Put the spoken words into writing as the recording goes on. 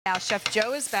Now, Chef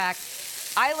Joe is back.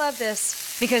 I love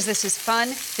this because this is fun,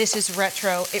 this is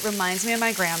retro, it reminds me of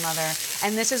my grandmother,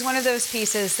 and this is one of those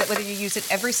pieces that whether you use it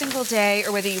every single day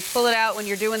or whether you pull it out when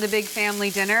you're doing the big family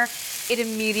dinner, it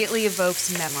immediately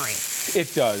evokes memory.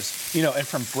 It does. You know, and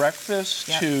from breakfast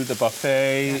to the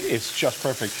buffet, it's just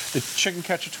perfect. The chicken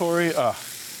cacciatore,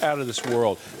 out of this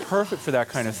world. Perfect for that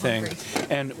kind of thing.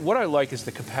 And what I like is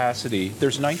the capacity.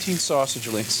 There's 19 sausage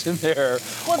links in there.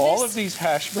 Well, all of these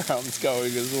hash browns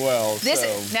going as well.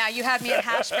 Now you had me at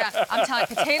hash brown. I'm telling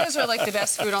you, potatoes are like the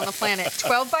best food on the planet.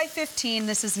 12 by 15.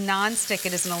 This is non-stick.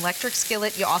 It is an electric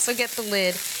skillet. You also get the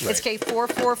lid. It's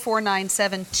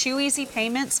K44497. 2 easy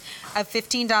payments of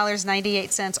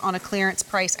 $15.98 on a clearance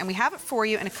price. And we have it for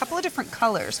you in a couple of different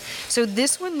colors. So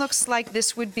this one looks like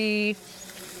this would be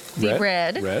the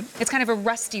red. It's kind of a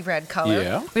rusty red color.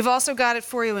 Yeah. We've also got it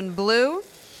for you in blue.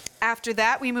 After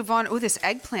that, we move on. Oh, this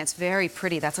eggplant's very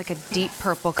pretty. That's like a deep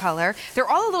purple color. They're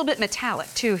all a little bit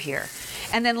metallic, too, here.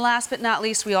 And then last but not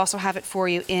least, we also have it for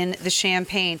you in the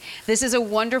champagne. This is a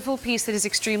wonderful piece that is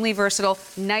extremely versatile.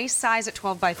 Nice size at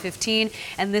 12 by 15.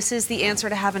 And this is the answer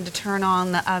to having to turn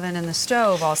on the oven and the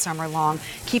stove all summer long.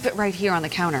 Keep it right here on the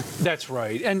counter. That's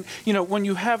right. And, you know, when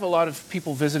you have a lot of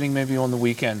people visiting maybe on the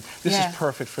weekend, this is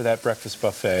perfect for that breakfast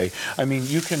buffet. I mean,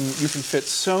 you can fit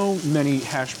so many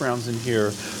hash browns in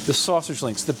here. The sausage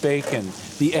links, the bacon,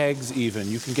 the eggs even.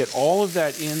 You can get all of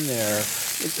that in there.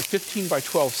 The 15 by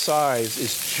 12 size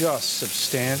is just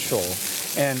substantial.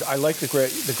 And I like the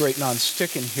great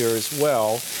non-stick in here as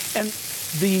well. And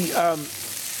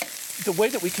the way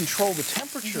that we control the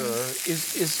temperature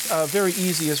is very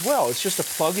easy as well. It's just a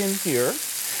plug in here,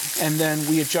 and then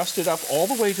we adjust it up all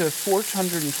the way to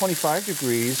 425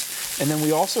 degrees, and then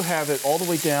we also have it all the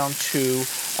way down to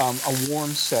a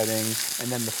warm setting, and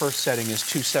then the first setting is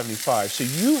 275. So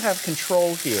you have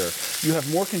control here. You have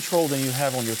more control than you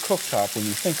have on your cooktop when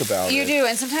you think about it. You do,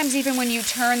 and sometimes even when you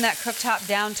turn that cooktop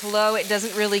down to low, it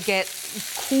doesn't really get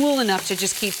cool enough to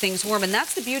just keep things warm. And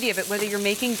that's the beauty of it, whether you're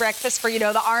making breakfast for, you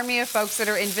know, the army of folks that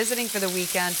are in visiting for the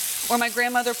weekend, or my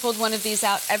grandmother pulled one of these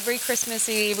out every Christmas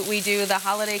Eve. We do the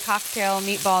holiday cocktail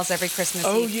meatballs every Christmas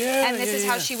Eve. Oh, yeah. And this is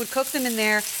how she would cook them in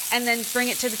there and then bring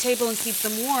it to the table and keep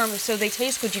them warm so they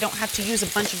taste good. You don't have to use a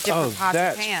bunch of different pots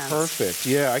and pans. That's perfect.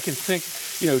 Yeah, I can think,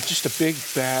 you know, just a big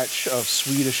batch of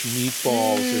Swedish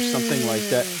meatballs or something like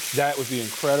that. That would be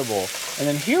incredible. And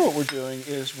then here what we're doing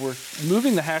is we're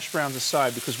moving the hash browns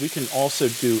aside because we can also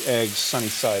do eggs sunny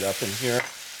side up in here.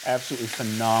 Absolutely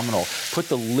phenomenal. Put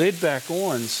the lid back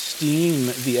on,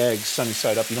 steam the eggs sunny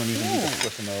side up. You don't even need to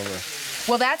flip them over.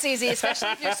 Well, that's easy, especially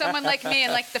if you're someone like me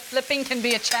and like the flipping can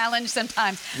be a challenge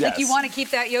sometimes. Like you want to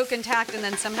keep that yolk intact and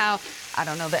then somehow, I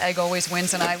don't know, the egg always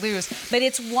wins and I lose. But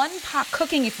it's one pot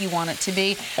cooking if you want it to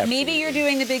be. Absolutely. Maybe you're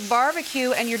doing the big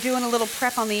barbecue and you're doing a little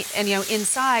prep on the, and you know,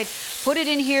 inside. Put it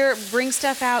in here, bring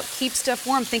stuff out, keep stuff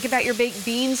warm. Think about your baked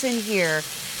beans in here.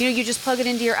 You know, you just plug it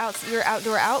into your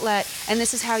outdoor outlet, and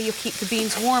this is how you keep the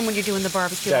beans warm when you're doing the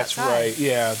barbecue outside. That's right,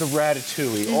 yeah. The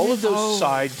ratatouille, all of those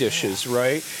side dishes,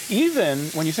 right? Even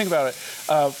when you think about it,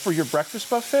 for your breakfast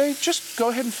buffet, just go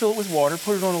ahead and fill it with water,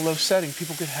 put it on a low setting.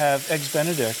 People could have Eggs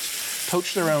Benedict,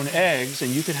 poach their own eggs,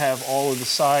 and you could have all of the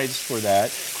sides for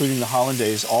that, including the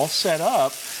hollandaise, all set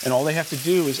up, and all they have to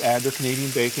do is add their Canadian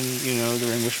bacon, you know,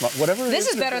 their English, whatever it is.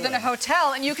 This is better than a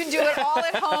hotel, and you can do it all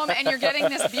at home, and you're getting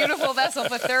this beautiful vessel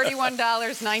for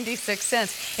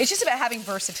 $31.96. It's just about having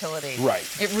versatility. Right.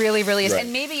 It really, really is. Right.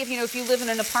 And maybe if you live in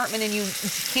an apartment and you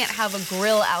can't have a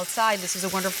grill outside, this is a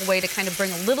wonderful way to kind of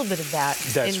bring a little bit of that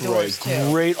indoors, too.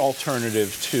 Great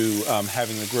alternative to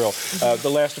having the grill.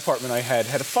 The last apartment I had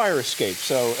a fire escape,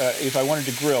 so if I wanted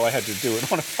to grill, I had to do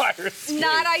it on a fire escape.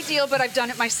 Not ideal, but I've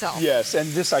done it myself. Yes,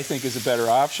 and this I think is a better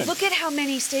option. Look at how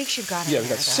many steaks you've got in there. Yeah,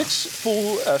 we've got 6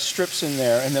 full strips in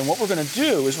there, and then what we're going to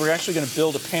do is we're actually going to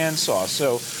build a pan sauce.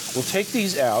 So we'll take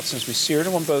these out since we seared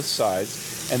them on both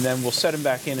sides, and then we'll set them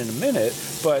back in a minute.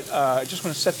 But I just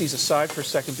want to set these aside for a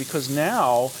second because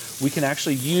now we can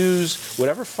actually use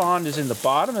whatever fond is in the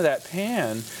bottom of that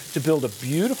pan to build a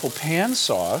beautiful pan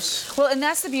sauce. Well, and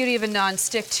that's the beauty of a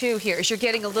non-stick too here, is you're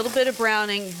getting a little bit of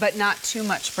browning, but not too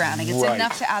much browning. It's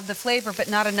enough to add the flavor, but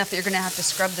not enough that you're going to have to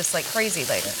scrub this like crazy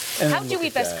later. And how do we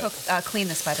best clean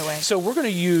this, by the way? So we're going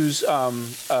to use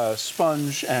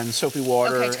sponge and soapy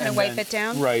water. Okay, to kind of wipe it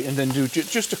down? Right, and then do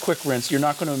just a quick rinse. You're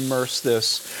not going to immerse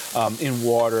this minutes in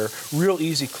water. Real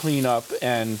easy cleanup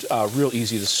and real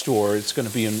easy to store. It's going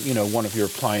to be in, you know, one of your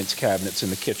appliance cabinets in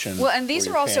the kitchen. Well, and these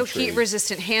are also pantry.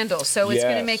 heat-resistant handles, so it's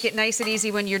going to make it nice and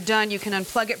easy when you're done. You can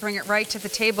unplug it, bring it right to the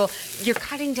table. You're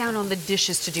cutting down on the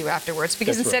dishes to do afterwards,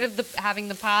 because instead of having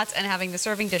the pots and having the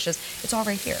serving dishes, it's all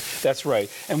right here. That's right.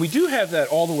 And we do have that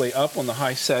all the way up on the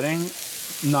high setting.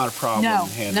 Not a problem.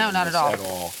 No, not at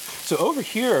all. So over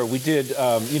here we did,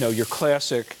 you know, your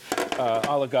classic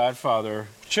a la Godfather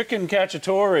chicken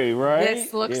cacciatore, right?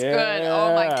 This looks good.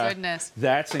 Oh my goodness.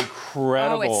 That's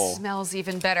incredible. Oh, it smells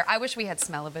even better. I wish we had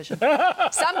smell-o-vision.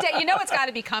 Someday, you know it's got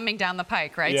to be coming down the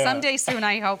pike, right? Yeah. Someday soon,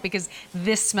 I hope, because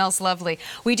this smells lovely.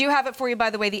 We do have it for you, by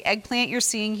the way. The eggplant you're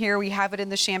seeing here, we have it in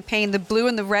the champagne. The blue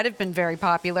and the red have been very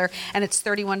popular, and it's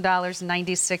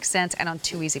 $31.96 and on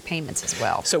 2 easy payments as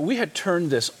well. So we had turned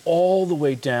this all the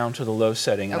way down to the low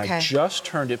setting, and I just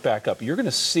turned it back up. You're going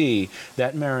to see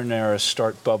that marinara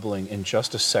start bubbling in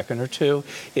just a second or two.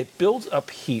 It builds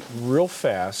up heat real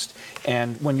fast,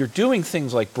 and when you're doing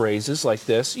things like braises like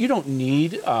this, you don't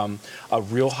need a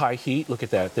real high heat. Look at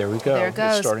that. There we go. There it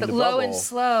goes. It's starting but to low bubble. And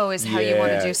slow is how you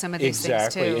want to do some of these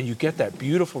things too. And you get that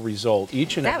beautiful result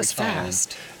each and every time. That was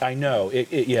fast. I know.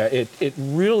 It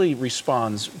really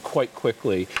responds quite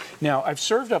quickly. Now, I've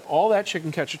served up all that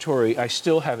chicken cacciatore. I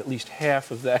still have at least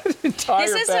half of that entire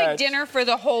This is batch. like dinner for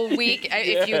the whole week,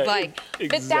 if you'd like. Exactly.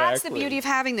 But that's the beauty of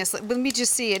having this. Let me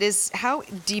just see. It is, how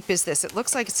deep is this? It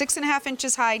looks like 6.5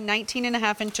 inches high,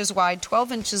 19.5 inches wide,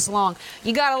 12 inches long.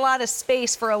 You got a lot of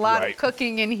space for a lot of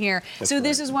cooking in here. So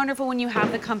this is wonderful when you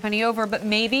have the company over, but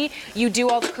maybe you do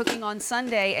all the cooking on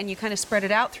Sunday and you kind of spread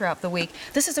it out throughout the week.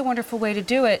 This is a wonderful way to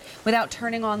do it without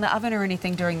turning on the oven or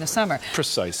anything during the summer.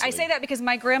 Precisely. I say that because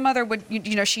my grandmother would,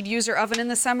 you know, she'd use her oven in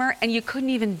the summer and you couldn't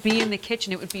even be in the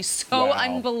kitchen. It would be so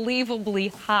unbelievably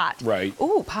hot. Right.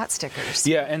 Ooh, pot stickers.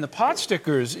 Yeah, and the pot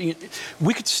stickers,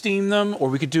 we could steam them or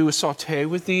we could do a saute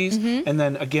with these. And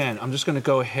then again, I'm just going to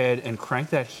go ahead and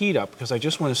crank that heat up because I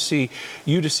just want to see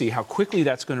how quickly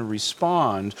that's going to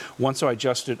respond once I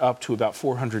adjust it up to about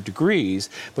 400 degrees.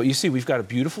 But you see, we've got a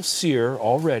beautiful sear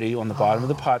already on the bottom of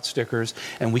the pot stickers,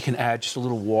 and we can add just a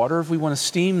little water if we want to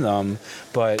steam them.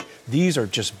 But these are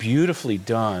just beautifully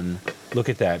done. Look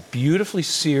at that, beautifully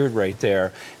seared right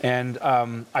there. And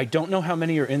I don't know how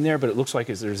many are in there, but it looks like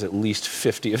there's at least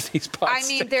 50 of these pot stickers. I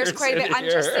mean, there's quite a bit. I'm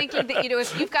just thinking that, you know,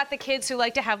 if you've got the kids who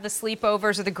like to have the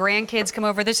sleepovers or the grandkids come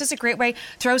over, this is a great way.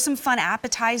 Throw some fun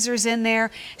appetizers in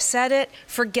there, set it,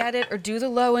 forget it, or do the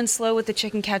low and slow with the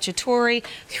chicken cacciatore.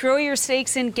 Throw your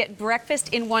steaks in, get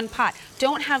breakfast in one pot.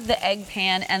 Don't have the egg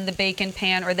pan and the bacon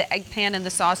pan, or the egg pan and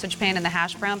the sausage pan and the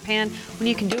hash brown pan, when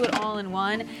you can do it all in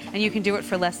one, and you can do it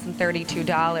for less than $32.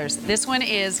 This one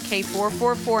is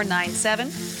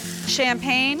K44497.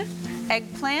 Champagne,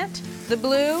 eggplant, the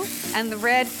blue, and the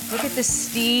red. Look at the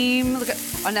steam. Look at,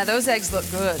 oh, now those eggs look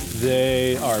good.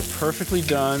 They are perfectly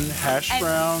done. Hash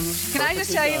browns. Can I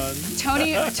just tell you,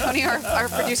 Tony, our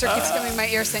producer, keeps coming in my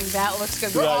ear saying, that looks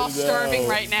good. We're all starving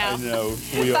right now. I know.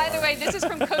 By the way, this is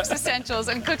from Cook's Essentials,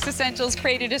 and Cook's Essentials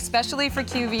created especially for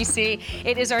QVC.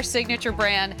 It is our signature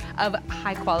brand of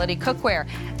high-quality cookware.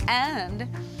 And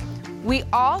we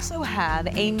also have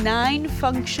a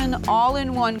 9-function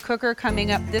all-in-one cooker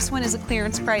coming up. This one is a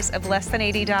clearance price of less than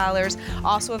 $80.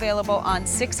 Also available on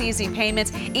 6 easy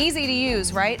payments. Easy to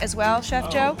use, right, as well, Chef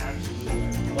Joe?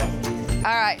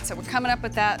 All right, so we're coming up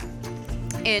with that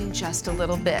in just a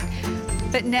little bit.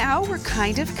 But now we're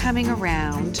kind of coming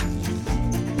around.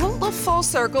 A little full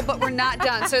circle, but we're not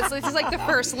done. So this is like the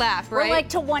first lap, right? We're like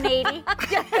to 180.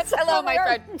 Yes, hello, my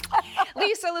friend.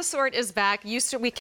 Lisa Lasorte is back. We